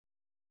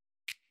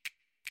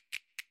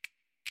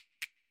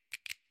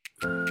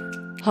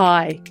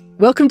Hi,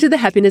 welcome to the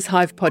Happiness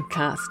Hive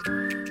podcast.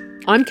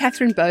 I'm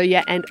Catherine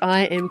Bowyer and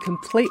I am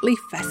completely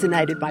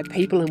fascinated by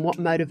people and what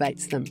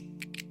motivates them.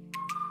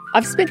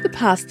 I've spent the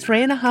past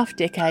 3.5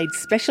 decades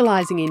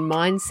specialising in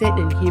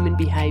mindset and human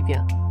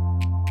behaviour,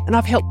 and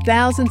I've helped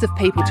thousands of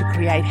people to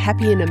create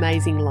happy and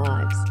amazing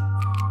lives.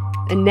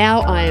 And now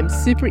I am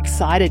super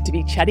excited to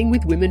be chatting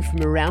with women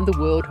from around the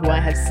world who I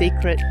have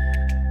secret,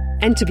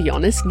 and to be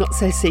honest, not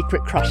so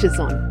secret crushes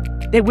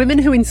on. They're women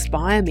who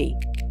inspire me.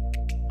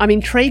 I'm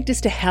intrigued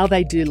as to how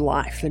they do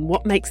life and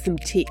what makes them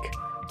tick.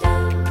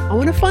 I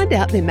want to find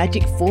out their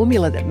magic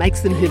formula that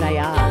makes them who they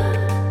are.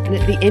 And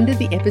at the end of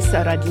the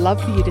episode, I'd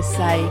love for you to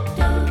say,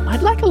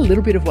 I'd like a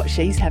little bit of what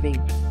she's having.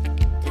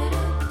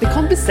 The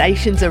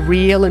conversations are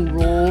real and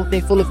raw. They're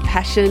full of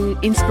passion,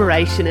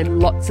 inspiration, and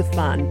lots of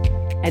fun.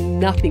 And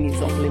nothing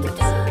is off limits.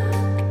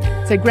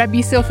 So grab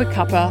yourself a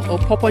cuppa or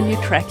pop on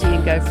your trackie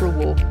and go for a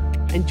walk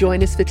and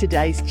join us for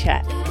today's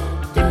chat.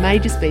 There may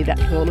just be that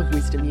pearl of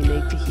wisdom you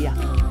need to hear.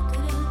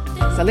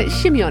 So let's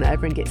shimmy on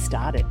over and get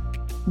started.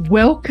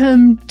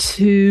 Welcome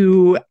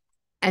to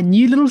a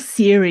new little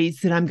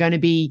series that I'm going to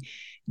be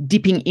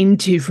dipping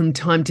into from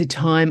time to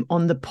time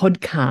on the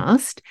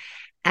podcast,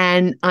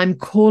 and I'm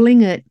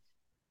calling it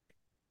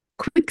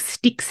Quick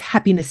Sticks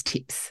Happiness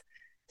Tips.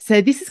 So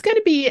this is going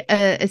to be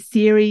a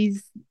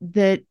series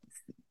that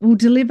will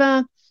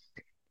deliver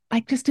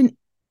like just an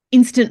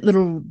instant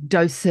little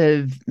dose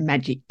of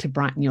magic to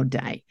brighten your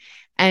day.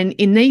 And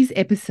in these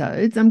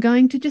episodes, I'm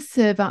going to just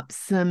serve up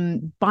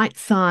some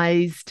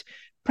bite-sized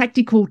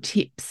practical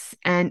tips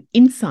and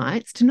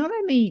insights to not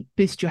only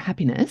boost your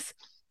happiness,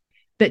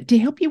 but to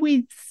help you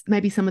with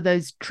maybe some of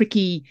those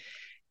tricky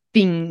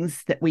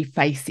things that we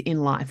face in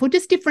life, or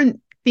just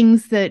different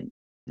things that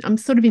I'm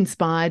sort of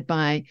inspired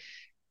by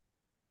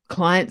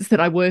clients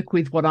that I work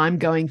with, what I'm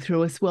going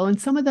through as well,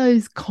 and some of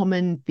those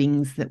common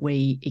things that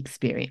we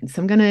experience.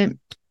 I'm going to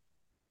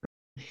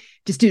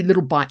just do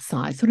little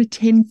bite-sized, sort of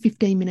 10,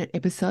 15-minute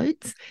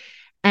episodes.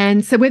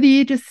 And so whether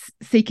you're just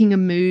seeking a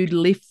mood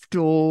lift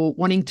or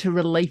wanting to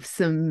relieve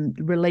some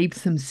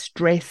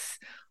stress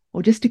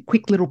or just a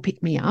quick little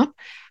pick-me-up,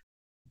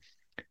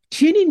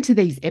 tune into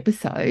these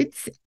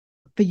episodes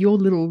for your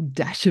little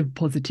dash of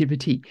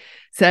positivity.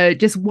 So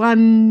just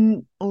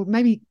one or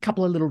maybe a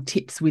couple of little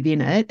tips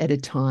within it at a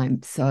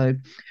time. So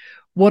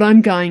what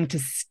I'm going to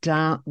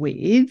start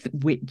with,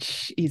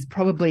 which is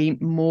probably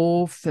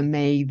more for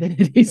me than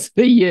it is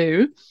for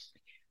you,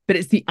 but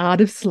it's the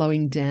art of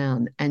slowing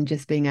down and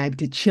just being able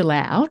to chill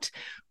out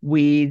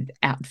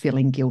without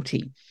feeling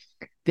guilty.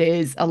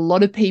 There's a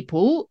lot of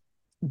people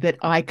that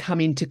I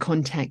come into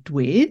contact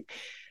with,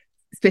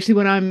 especially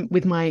when I'm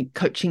with my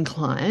coaching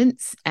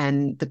clients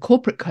and the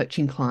corporate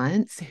coaching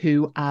clients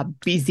who are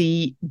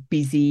busy,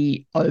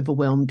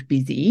 overwhelmed,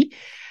 busy.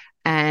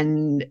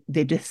 And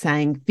they're just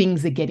saying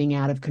things are getting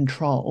out of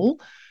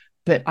control,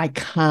 but I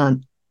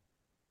can't,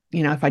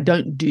 if I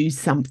don't do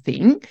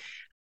something,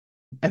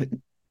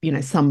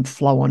 some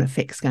flow-on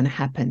effect's going to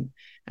happen.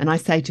 And I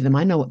say to them,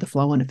 I know what the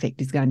flow-on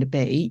effect is going to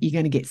be. You're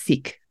going to get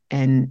sick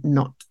and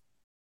not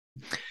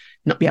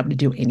be able to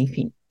do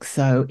anything.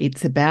 So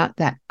it's about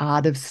that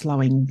art of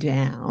slowing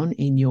down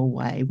in your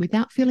way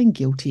without feeling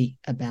guilty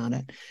about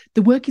it.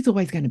 The work is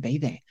always going to be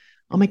there.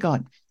 Oh my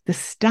God, the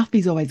stuff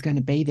is always going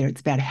to be there.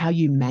 It's about how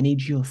you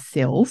manage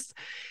yourself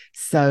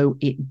so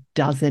it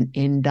doesn't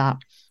end up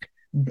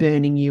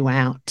burning you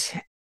out.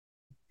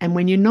 And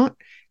when you're not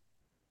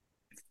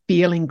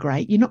feeling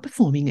great, you're not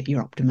performing at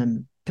your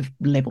optimum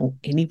level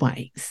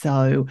anyway.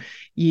 So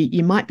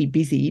you might be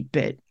busy,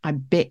 but I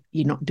bet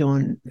you're not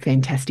doing a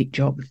fantastic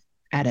job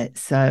at it.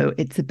 So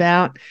it's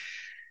about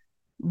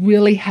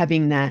really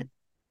having that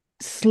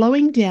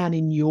slowing down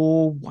in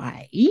your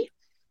way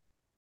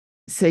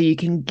so you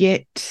can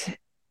get,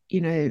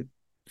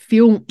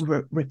 feel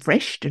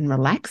refreshed and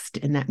relaxed,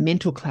 and that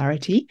mental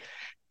clarity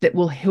that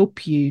will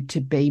help you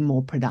to be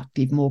more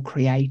productive, more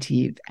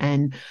creative,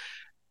 and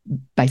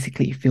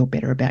basically feel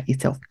better about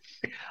yourself.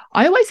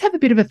 I always have a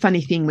bit of a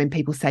funny thing when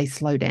people say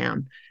slow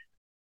down.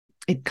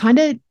 It kind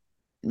of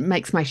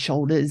makes my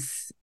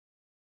shoulders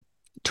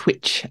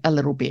twitch a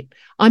little bit.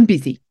 I'm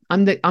busy.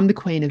 I'm the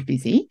queen of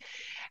busy.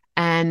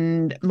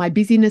 And my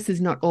busyness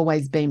has not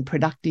always been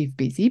productive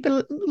busy, but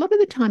a lot of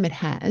the time it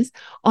has.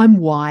 I'm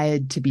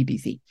wired to be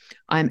busy.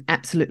 I'm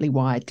absolutely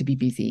wired to be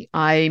busy.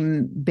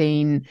 I'm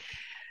been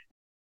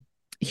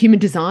human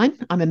design.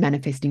 I'm a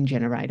manifesting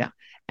generator.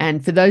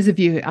 And for those of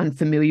you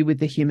unfamiliar with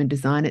the human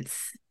design,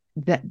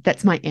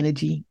 that's my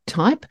energy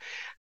type.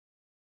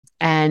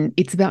 And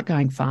it's about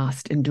going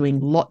fast and doing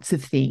lots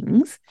of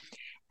things.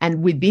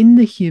 And within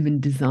the human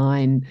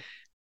design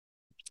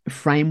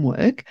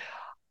framework,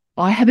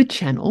 I have a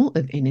channel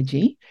of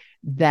energy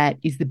that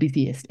is the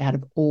busiest out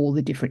of all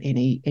the different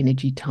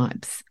energy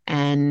types.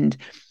 And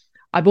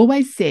I've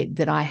always said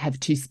that I have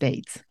two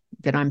speeds,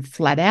 that I'm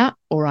flat out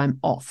or I'm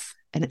off.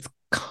 And it's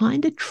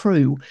kind of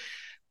true.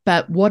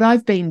 But what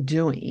I've been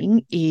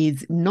doing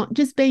is not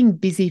just being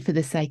busy for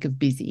the sake of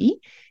busy.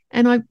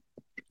 And I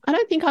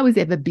don't think I was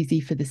ever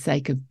busy for the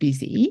sake of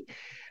busy,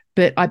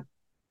 but I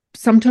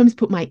sometimes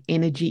put my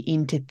energy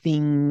into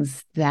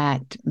things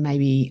that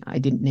maybe I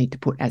didn't need to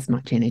put as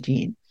much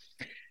energy in.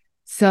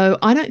 So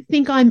I don't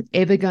think I'm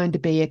ever going to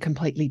be a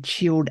completely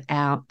chilled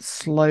out,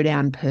 slow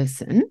down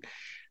person.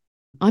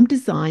 I'm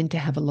designed to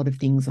have a lot of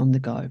things on the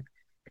go.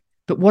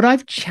 But what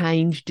I've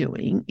changed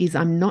doing is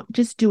I'm not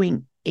just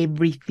doing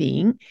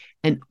everything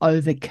and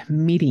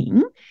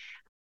overcommitting.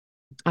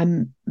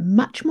 I'm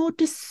much more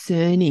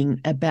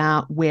discerning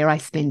about where I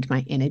spend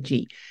my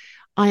energy.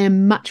 I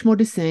am much more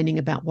discerning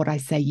about what I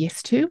say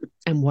yes to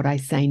and what I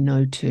say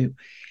no to.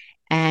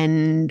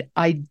 And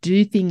I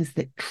do things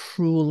that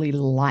truly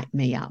light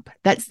me up.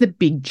 That's the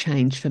big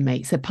change for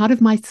me. So part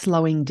of my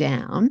slowing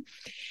down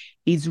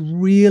is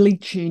really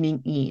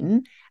tuning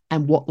in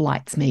and what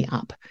lights me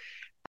up.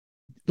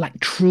 Like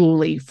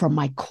truly from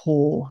my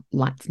core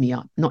lights me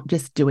up, not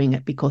just doing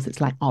it because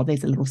it's like, oh,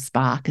 there's a little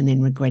spark and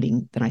then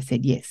regretting that I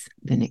said yes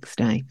the next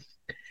day.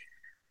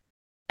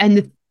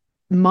 And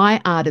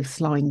my art of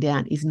slowing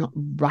down is not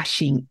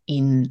rushing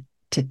into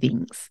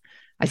things.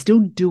 I still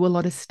do a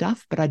lot of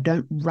stuff, but I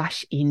don't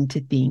rush into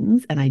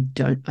things and I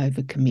don't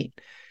overcommit.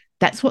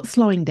 That's what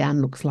slowing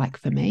down looks like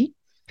for me,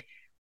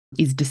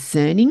 is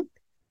discerning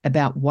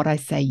about what I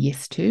say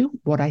yes to,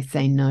 what I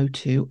say no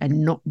to,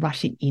 and not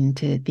rushing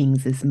into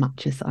things as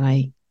much as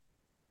I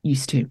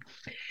used to.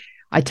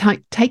 I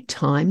take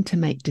time to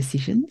make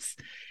decisions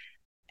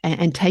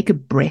and take a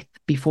breath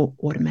before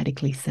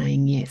automatically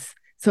saying yes.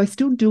 So I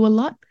still do a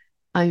lot.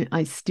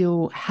 I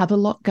still have a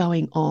lot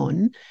going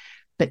on,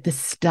 but the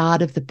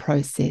start of the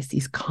process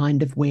is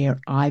kind of where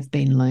I've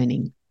been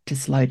learning to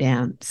slow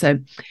down. So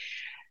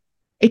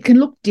it can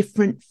look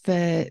different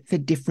for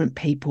different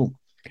people.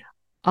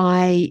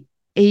 I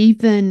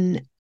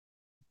even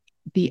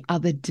the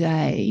other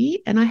day,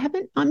 and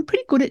I'm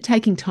pretty good at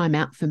taking time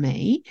out for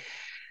me,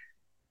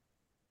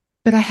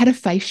 but I had a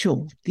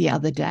facial the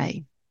other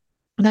day.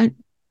 I don't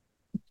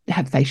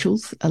have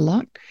facials a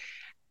lot,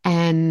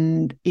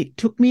 and it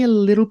took me a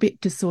little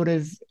bit to sort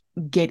of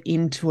get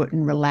into it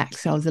and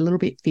relax. So I was a little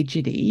bit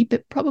fidgety,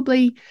 but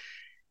probably,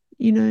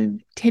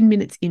 10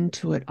 minutes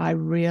into it, I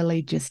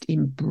really just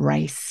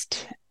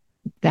embraced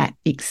that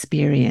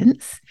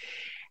experience.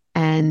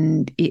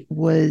 And it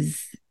felt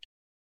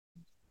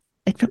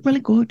really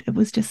good. It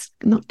was just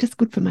not just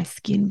good for my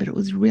skin, but it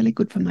was really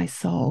good for my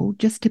soul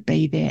just to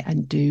be there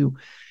and do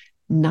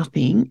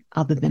nothing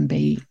other than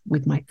be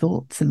with my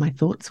thoughts. And my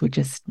thoughts were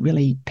just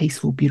really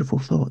peaceful, beautiful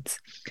thoughts.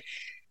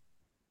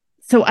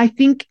 So I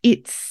think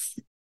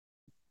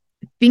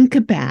think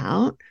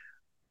about,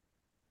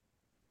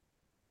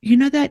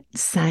 that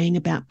saying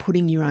about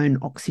putting your own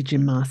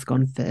oxygen mask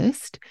on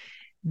first,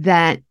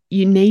 that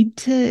you need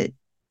to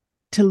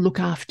look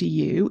after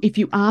you. If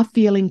you are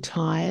feeling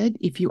tired,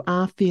 if you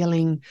are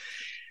feeling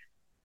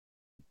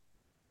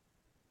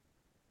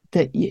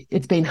that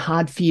it's been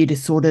hard for you to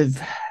sort of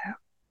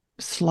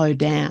slow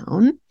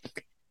down,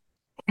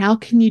 how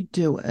can you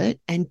do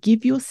it and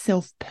give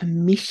yourself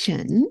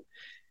permission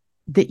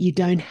that you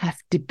don't have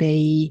to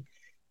be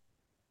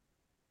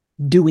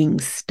doing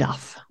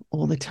stuff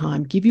all the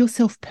time? Give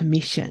yourself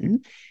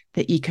permission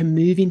that you can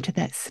move into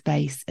that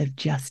space of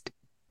just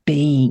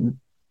being.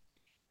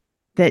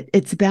 That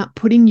it's about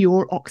putting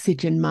your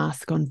oxygen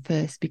mask on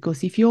first,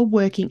 because if you're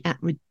working at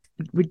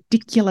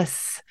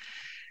ridiculous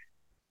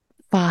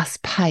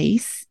fast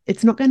pace,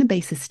 it's not going to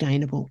be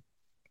sustainable.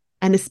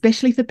 And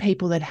especially for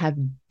people that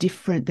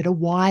are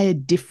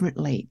wired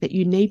differently, that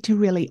you need to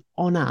really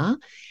honor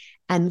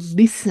and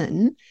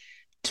listen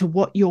to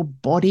what your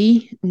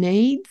body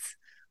needs,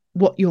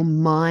 what your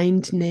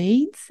mind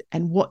needs,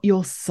 and what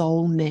your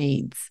soul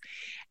needs.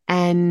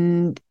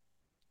 And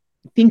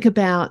think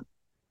about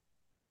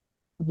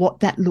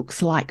what that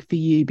looks like for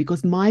you,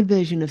 because my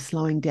version of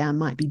slowing down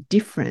might be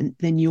different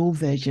than your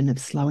version of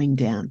slowing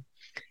down.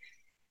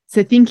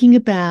 So thinking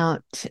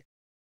about,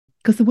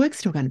 because the work's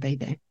still going to be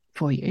there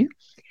for you.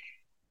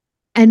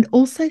 And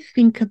also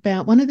think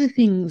about, one of the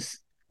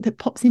things that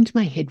pops into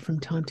my head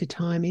from time to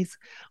time is,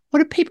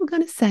 what are people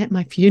going to say at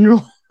my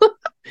funeral?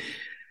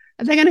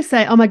 Are they going to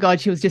say, oh my God,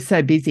 she was just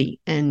so busy?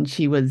 And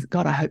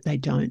God, I hope they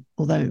don't.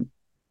 Although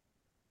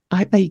I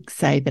hope they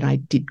say that I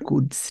did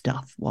good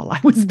stuff while I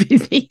was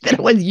busy, that it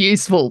was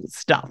useful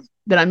stuff,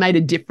 that I made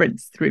a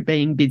difference through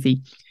being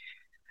busy.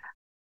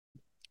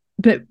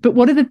 But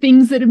what are the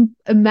things that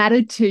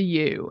matter to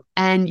you?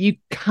 And you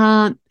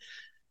can't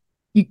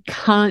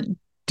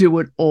do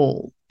it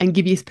all, and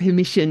give you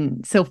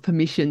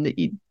self-permission that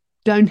you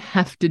don't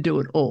have to do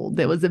it all.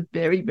 There was a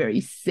very,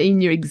 very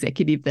senior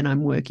executive that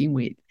I'm working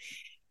with,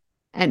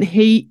 and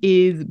he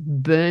is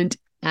burnt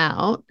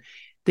out.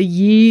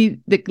 The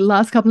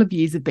last couple of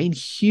years have been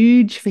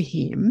huge for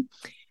him.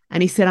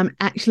 And he said, I'm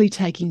actually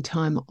taking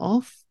time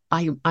off.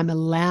 I'm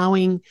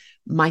allowing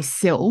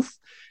myself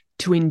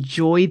to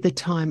enjoy the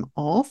time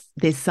off.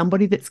 There's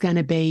somebody that's going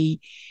to be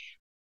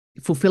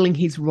fulfilling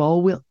his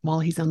role while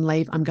he's on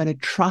leave. I'm going to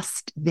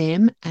trust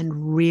them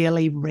and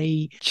really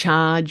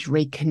recharge,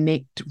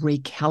 reconnect,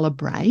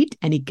 recalibrate.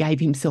 And he gave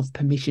himself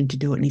permission to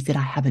do it. And he said,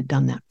 I haven't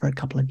done that for a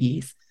couple of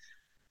years.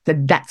 So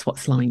that's what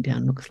slowing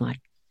down looks like.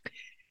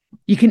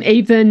 You can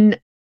even,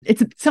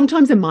 it's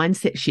sometimes a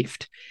mindset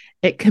shift.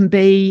 It can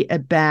be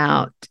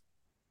about,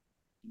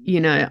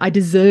 I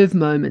deserve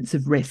moments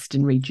of rest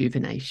and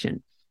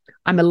rejuvenation.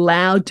 I'm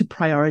allowed to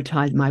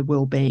prioritize my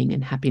well-being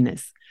and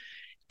happiness.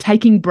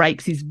 Taking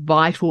breaks is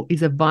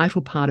a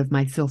vital part of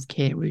my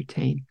self-care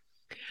routine.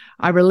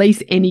 I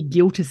release any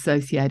guilt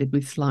associated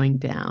with slowing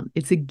down.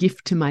 It's a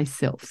gift to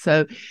myself.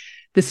 So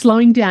the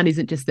slowing down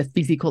isn't just the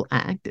physical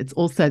act, it's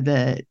also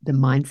the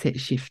mindset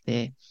shift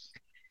there.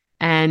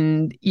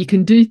 And you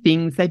can do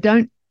things,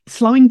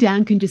 slowing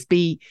down can just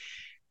be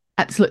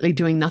absolutely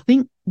doing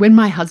nothing. When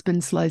my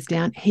husband slows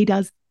down, he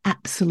does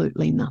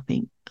absolutely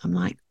nothing. I'm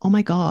like, oh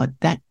my God,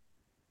 that's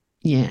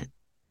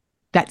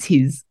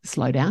his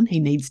slowdown. He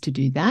needs to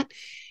do that.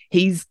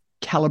 He's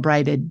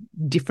calibrated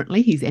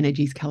differently. His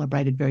energy is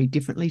calibrated very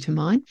differently to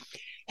mine.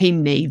 He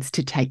needs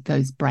to take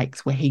those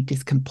breaks where he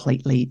just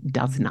completely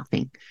does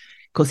nothing,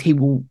 because he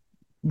will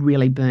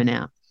really burn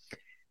out.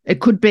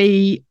 It could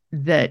be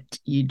that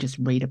you just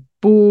read a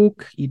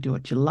book, you do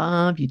what you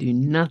love, you do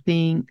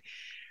nothing.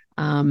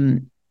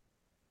 Doesn't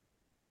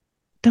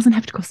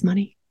have to cost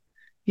money.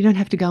 You don't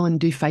have to go and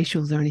do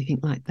facials or anything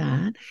like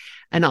that.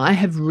 And I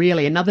have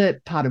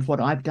another part of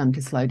what I've done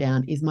to slow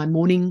down is my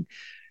morning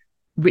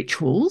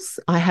rituals.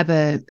 I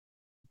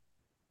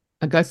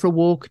go for a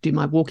walk, do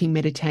my walking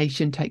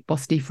meditation, take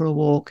Bosti for a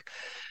walk.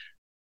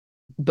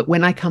 But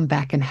when I come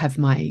back and have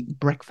my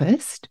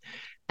breakfast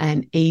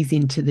and ease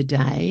into the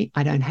day,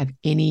 I don't have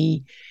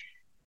any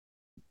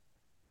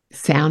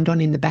sound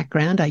on in the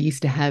background. I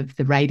used to have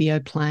the radio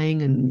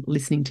playing and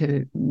listening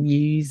to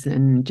news,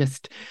 and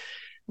just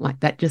like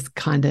that just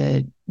kind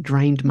of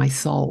drained my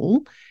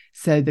soul.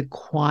 So the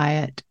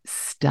quiet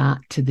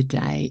start to the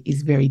day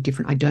is very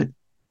different. I don't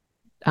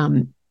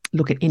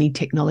look at any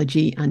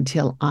technology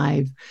until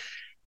I've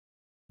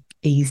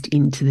eased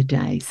into the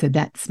day. So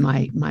that's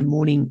my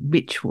morning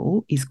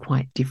ritual is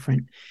quite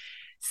different.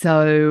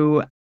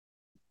 So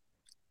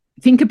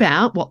think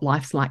about what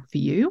life's like for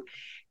you,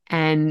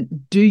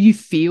 and do you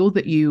feel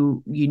that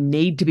you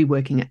need to be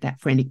working at that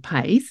frantic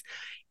pace?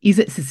 Is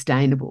it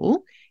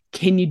sustainable?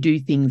 Can you do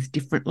things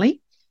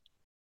differently?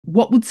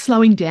 What would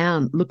slowing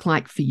down look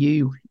like for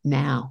you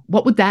now?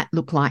 What would that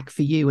look like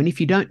for you? And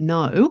if you don't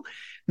know,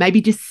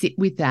 maybe just sit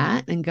with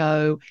that and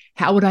go,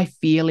 how would I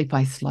feel if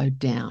I slowed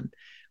down?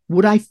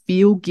 Would I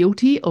feel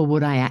guilty, or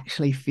would I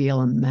actually feel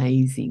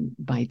amazing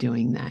by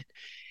doing that?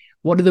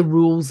 What are the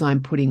rules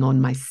I'm putting on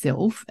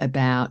myself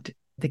about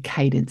the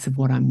cadence of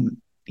what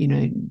I'm,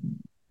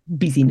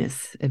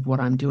 busyness of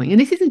what I'm doing?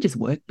 And this isn't just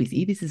work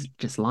busy, this is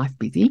just life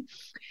busy.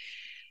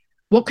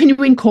 What can you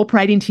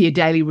incorporate into your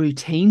daily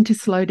routine to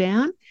slow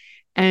down?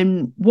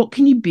 And what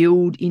can you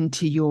build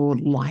into your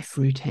life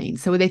routine?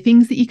 So are there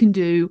things that you can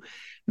do,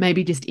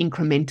 maybe just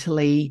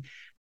incrementally,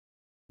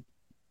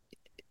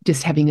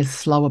 just having a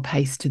slower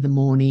pace to the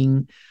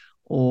morning,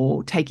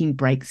 or taking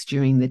breaks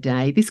during the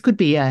day? This could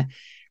be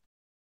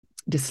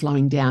just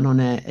slowing down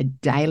on a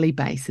daily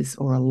basis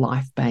or a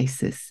life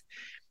basis.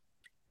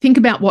 Think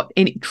about what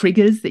any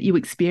triggers that you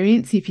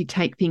experience if you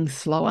take things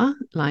slower,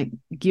 like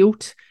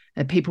guilt.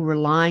 Are people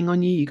relying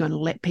on you? You're going to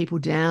let people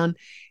down.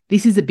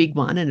 This is a big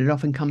one, and it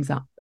often comes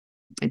up.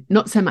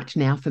 Not so much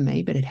now for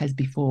me, but it has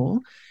before.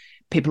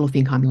 People will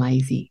think I'm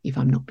lazy if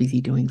I'm not busy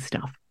doing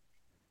stuff.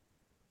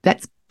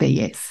 That's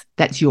BS.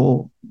 That's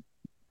your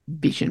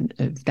vision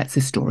that's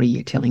the story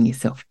you're telling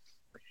yourself.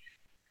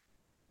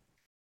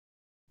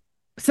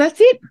 So that's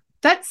it.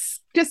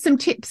 That's just some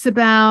tips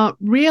about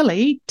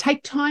really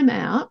take time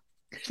out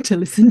to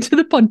listen to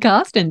the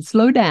podcast and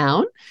slow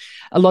down.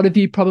 A lot of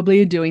you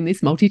probably are doing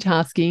this,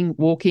 multitasking,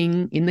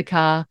 walking in the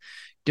car,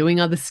 doing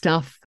other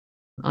stuff.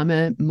 I'm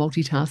a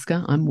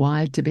multitasker. I'm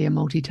wired to be a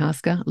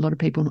multitasker. A lot of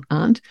people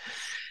aren't.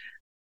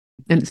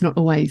 And it's not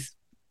always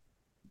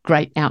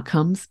great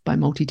outcomes by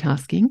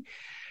multitasking.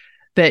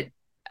 But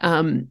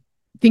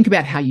think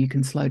about how you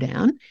can slow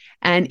down.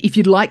 And if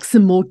you'd like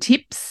some more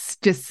tips,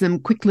 just some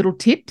quick little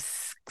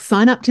tips,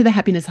 sign up to the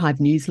Happiness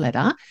Hive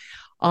newsletter.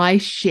 I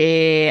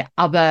share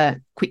other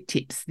quick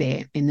tips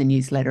there in the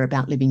newsletter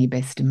about living your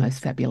best and most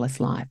fabulous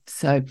life.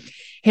 So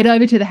head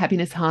over to the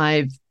Happiness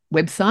Hive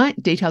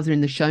website. Details are in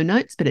the show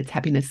notes, but it's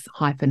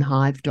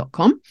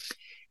happiness-hive.com.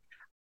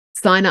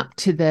 Sign up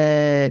to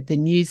the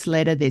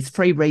newsletter. There's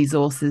free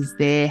resources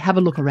there. Have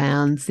a look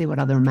around, see what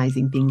other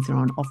amazing things are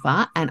on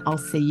offer, and I'll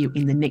see you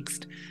in the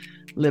next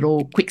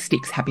little Quick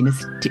Sticks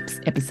Happiness Tips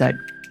episode.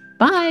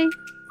 Bye.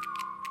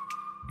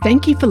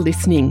 Thank you for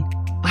listening.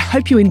 I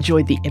hope you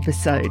enjoyed the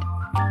episode.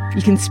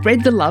 You can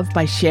spread the love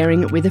by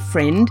sharing it with a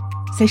friend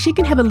so she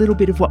can have a little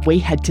bit of what we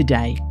had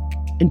today.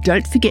 And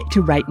don't forget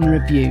to rate and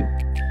review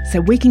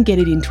so we can get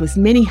it into as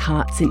many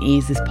hearts and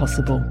ears as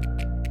possible.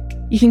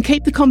 You can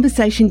keep the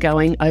conversation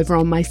going over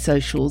on my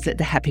socials at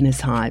The Happiness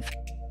Hive.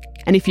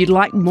 And if you'd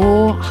like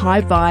more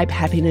high vibe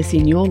happiness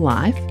in your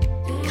life,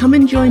 come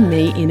and join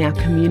me in our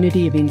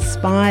community of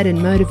inspired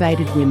and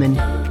motivated women,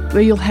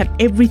 where you'll have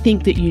everything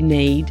that you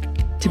need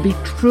to be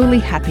truly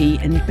happy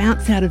and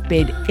bounce out of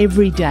bed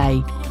every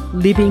day,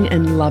 living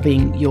and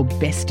loving your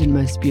best and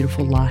most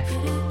beautiful life.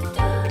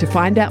 To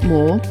find out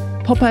more,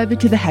 pop over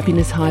to the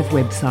Happiness Hive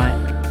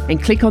website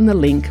and click on the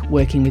link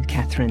Working with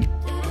Catherine.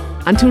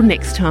 Until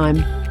next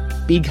time,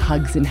 big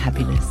hugs and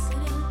happiness.